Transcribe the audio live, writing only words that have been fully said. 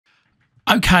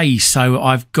Okay, so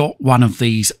I've got one of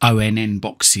these ONN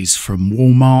boxes from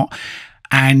Walmart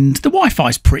and the Wi-Fi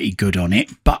is pretty good on it,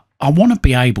 but I want to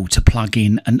be able to plug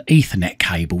in an Ethernet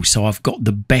cable so I've got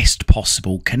the best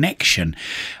possible connection.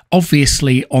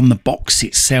 Obviously on the box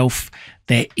itself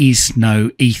there is no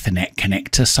Ethernet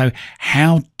connector, so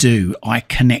how do I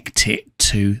connect it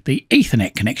to the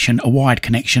Ethernet connection, a wired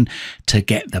connection, to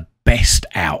get the best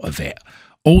out of it?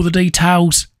 All the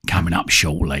details coming up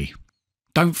shortly.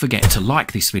 Don't forget to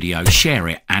like this video, share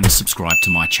it and subscribe to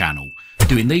my channel.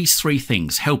 Doing these three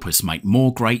things help us make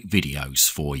more great videos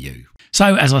for you.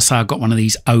 So as I say, I've got one of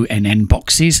these ONN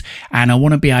boxes and I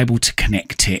want to be able to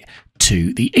connect it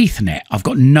to the Ethernet. I've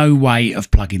got no way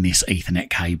of plugging this Ethernet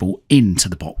cable into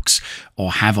the box,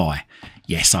 or have I?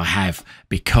 Yes, I have,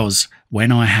 because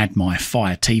when I had my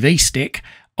Fire TV stick,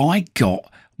 I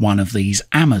got one of these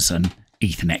Amazon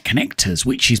Ethernet connectors,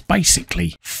 which is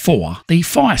basically for the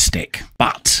Firestick.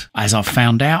 But as I've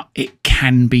found out, it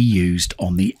can be used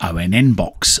on the ONN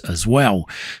box as well.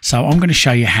 So I'm going to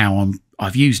show you how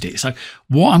I've used it. So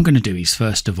what I'm going to do is,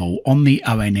 first of all, on the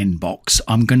ONN box,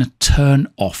 I'm going to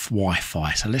turn off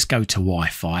Wi-Fi. So let's go to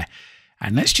Wi-Fi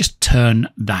and let's just turn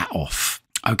that off.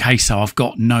 Okay, so I've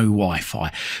got no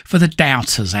Wi-Fi. For the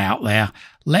doubters out there,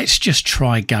 let's just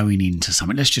try going into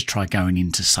something. Let's just try going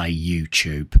into, say,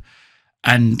 YouTube.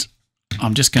 And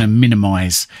I'm just going to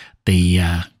minimize the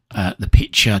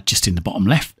picture just in the bottom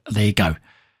left. There you go.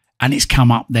 And it's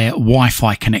come up there,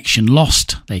 Wi-Fi connection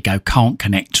lost. There you go, can't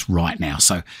connect right now.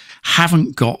 So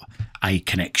haven't got a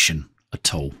connection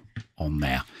at all on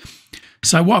there.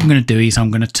 So what I'm going to do is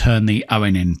I'm going to turn the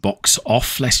ONN box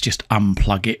off. Let's just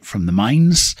unplug it from the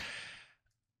mains.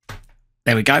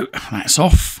 There we go, that's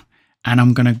off. And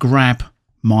I'm going to grab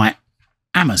my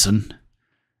Amazon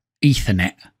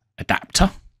Ethernet adapter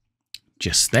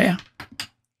just there,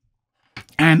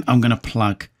 and I'm going to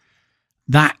plug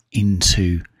that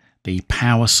into the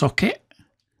power socket,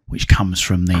 which comes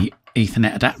from the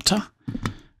Ethernet adapter.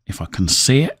 If I can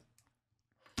see it,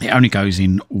 it only goes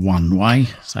in one way,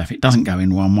 so if it doesn't go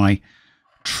in one way,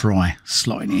 try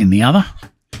slotting it in the other.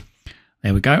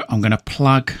 There we go. I'm going to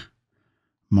plug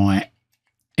my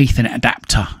Ethernet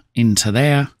adapter into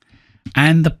there,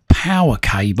 and the power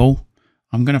cable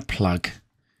I'm going to plug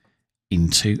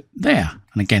into there.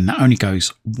 And again, that only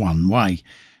goes one way.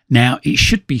 Now, it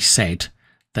should be said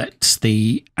that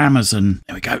the Amazon,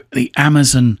 there we go, the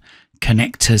Amazon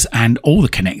connectors and all the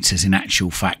connectors in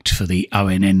actual fact for the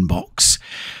ONN box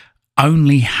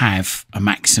only have a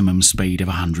maximum speed of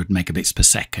 100 megabits per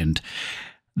second.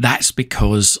 That's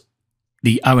because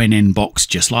the ONN box,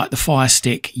 just like the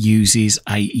Firestick, uses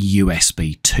a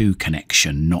USB 2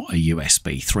 connection, not a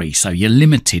USB 3. So you're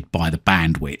limited by the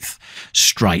bandwidth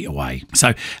straight away.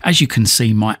 So as you can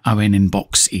see, my ONN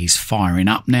box is firing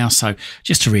up now. So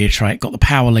just to reiterate, got the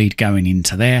power lead going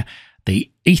into there.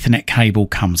 The Ethernet cable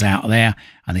comes out of there,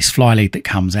 and this fly lead that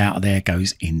comes out of there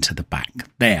goes into the back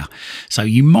there. So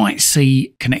you might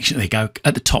see connection, there you go,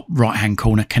 at the top right hand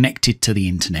corner, connected to the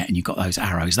internet, and you've got those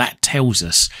arrows. That tells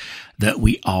us that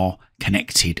we are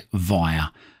connected via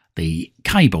the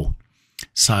cable.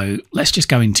 So let's just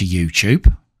go into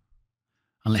YouTube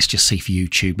and let's just see if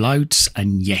YouTube loads.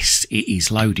 And yes, it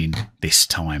is loading this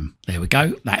time. There we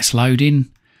go, that's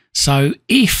loading. So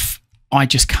if I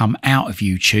just come out of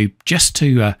YouTube just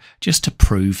to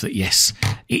prove that yes,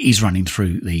 it is running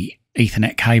through the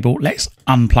Ethernet cable, let's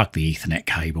unplug the Ethernet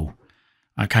cable.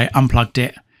 Okay, unplugged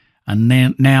it, and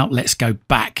then now let's go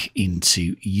back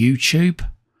into YouTube.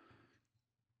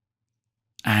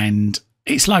 And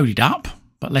it's loaded up,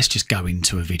 but let's just go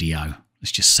into a video.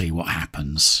 Let's just see what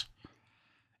happens.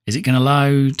 Is it going to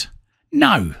load?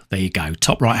 No, there you go.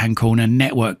 Top right hand corner,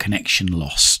 network connection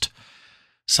lost.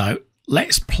 So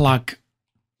let's plug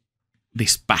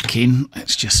this back in.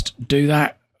 Let's just do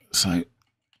that. So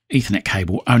Ethernet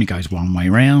cable only goes one way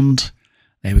round.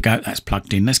 There we go, that's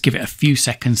plugged in. Let's give it a few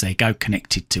seconds. There you go,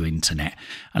 connected to internet.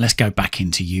 And let's go back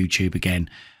into YouTube again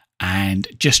and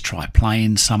just try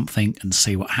playing something and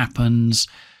see what happens.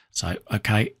 So,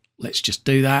 okay, let's just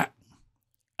do that.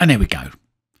 And there we go.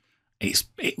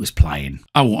 It was playing.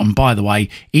 Oh, and by the way,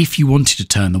 if you wanted to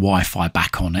turn the Wi-Fi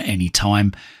back on at any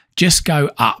time, just go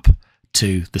up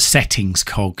to the settings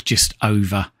cog just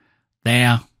over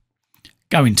there,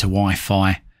 go into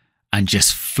Wi-Fi and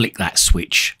just flick that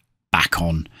switch back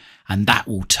on, and that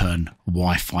will turn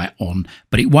Wi-Fi on,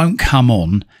 but it won't come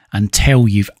on until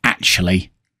you've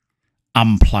actually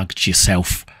unplugged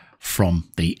yourself from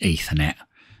the Ethernet.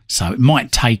 So it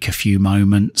might take a few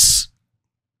moments.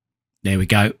 There we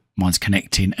go, mine's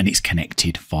connecting and it's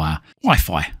connected via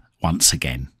Wi-Fi once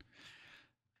again.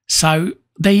 So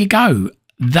there you go.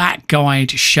 that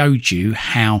guide showed you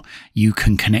how you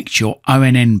can connect your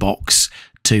ONN box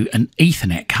to an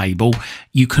Ethernet cable.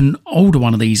 You can order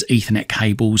one of these Ethernet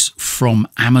cables from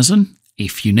Amazon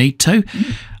if you need to.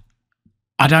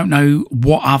 I don't know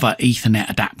what other Ethernet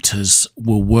adapters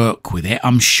will work with it.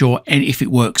 I'm sure if it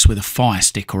works with a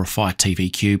Firestick or a Fire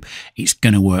TV Cube, it's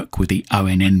going to work with the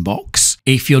ONN box.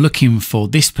 If you're looking for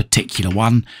this particular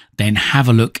one, then have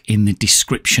a look in the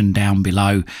description down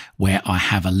below where I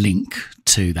have a link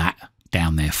to that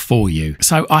down there for you.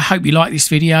 So I hope you like this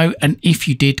video, and if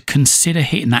you did, consider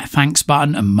hitting that thanks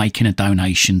button and making a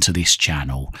donation to this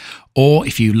channel. Or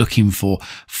if you're looking for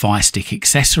Firestick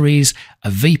accessories, a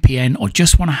VPN, or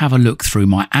just want to have a look through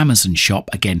my Amazon shop,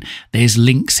 again, there's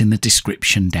links in the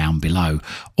description down below.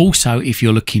 Also, if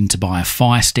you're looking to buy a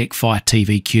Firestick, Fire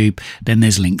TV Cube, then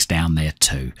there's links down there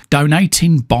too.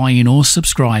 Donating, buying or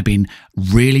subscribing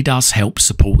really does help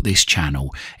support this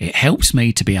channel. It helps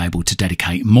me to be able to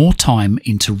dedicate more time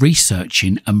into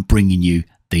researching and bringing you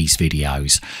these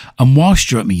videos. And whilst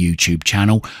you're at my YouTube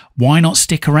channel, why not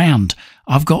stick around?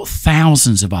 I've got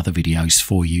thousands of other videos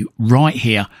for you right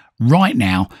here, right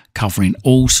now, covering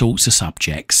all sorts of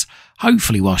subjects.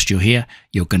 Hopefully whilst you're here,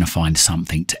 you're going to find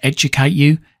something to educate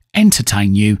you,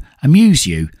 entertain you, amuse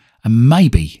you, and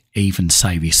maybe even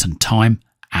save you some time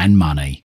and money.